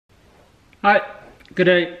Hi, good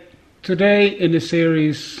day. Today in the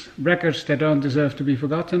series Records That Don't Deserve to Be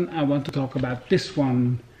Forgotten, I want to talk about this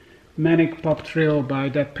one, Manic Pop Thrill by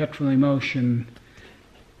That Petrol Emotion.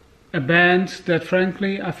 A band that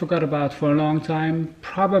frankly I forgot about for a long time,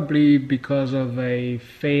 probably because of a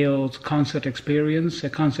failed concert experience, a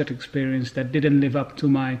concert experience that didn't live up to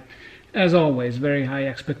my, as always, very high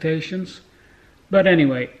expectations. But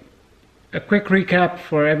anyway, a quick recap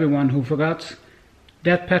for everyone who forgot.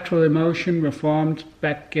 That Petrol Emotion were formed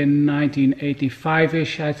back in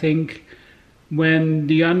 1985-ish, I think, when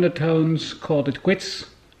the Undertones called it quits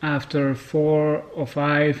after 4 or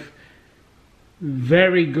 5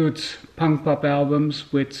 very good punk pop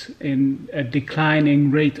albums with a declining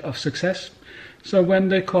rate of success. So when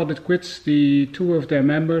they called it quits, the two of their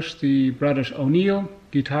members, the brothers O'Neill,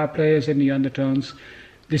 guitar players in the Undertones,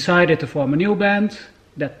 decided to form a new band,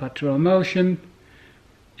 That Petrol Emotion,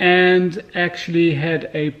 and actually had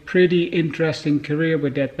a pretty interesting career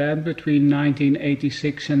with that band between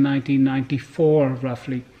 1986 and 1994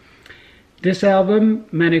 roughly. This album,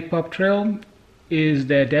 Manic Pop Thrill, is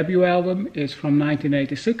their debut album. It's from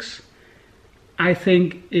 1986. I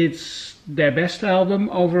think it's their best album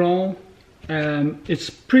overall. It's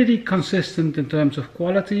pretty consistent in terms of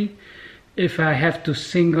quality. If I have to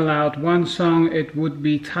single out one song, it would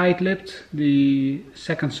be Tight-Lipped, the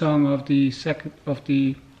second song of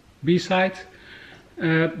the B-side.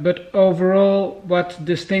 But overall, what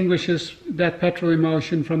distinguishes That Petrol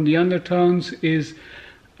Emotion from the Undertones is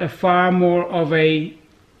a far more of a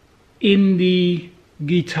indie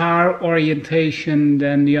guitar orientation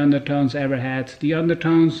than the Undertones ever had. The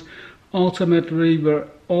Undertones ultimately were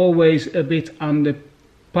always a bit on the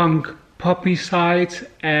punk poppy side,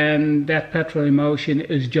 and That Petrol Emotion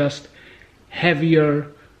is just heavier,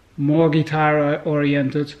 more guitar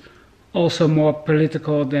oriented, also more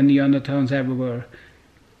political than the Undertones ever were.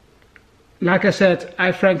 Like I said,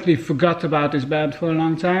 I frankly forgot about this band for a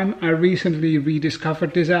long time. I recently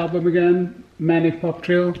rediscovered this album again, Manic Pop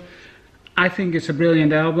Thrill. I think it's a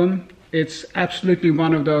brilliant album. It's absolutely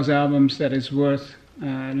one of those albums that is worth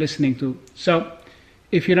listening to. So,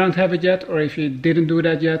 if you don't have it yet, or if you didn't do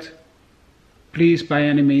that yet, please by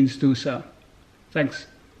any means do so. Thanks.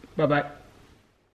 Bye bye.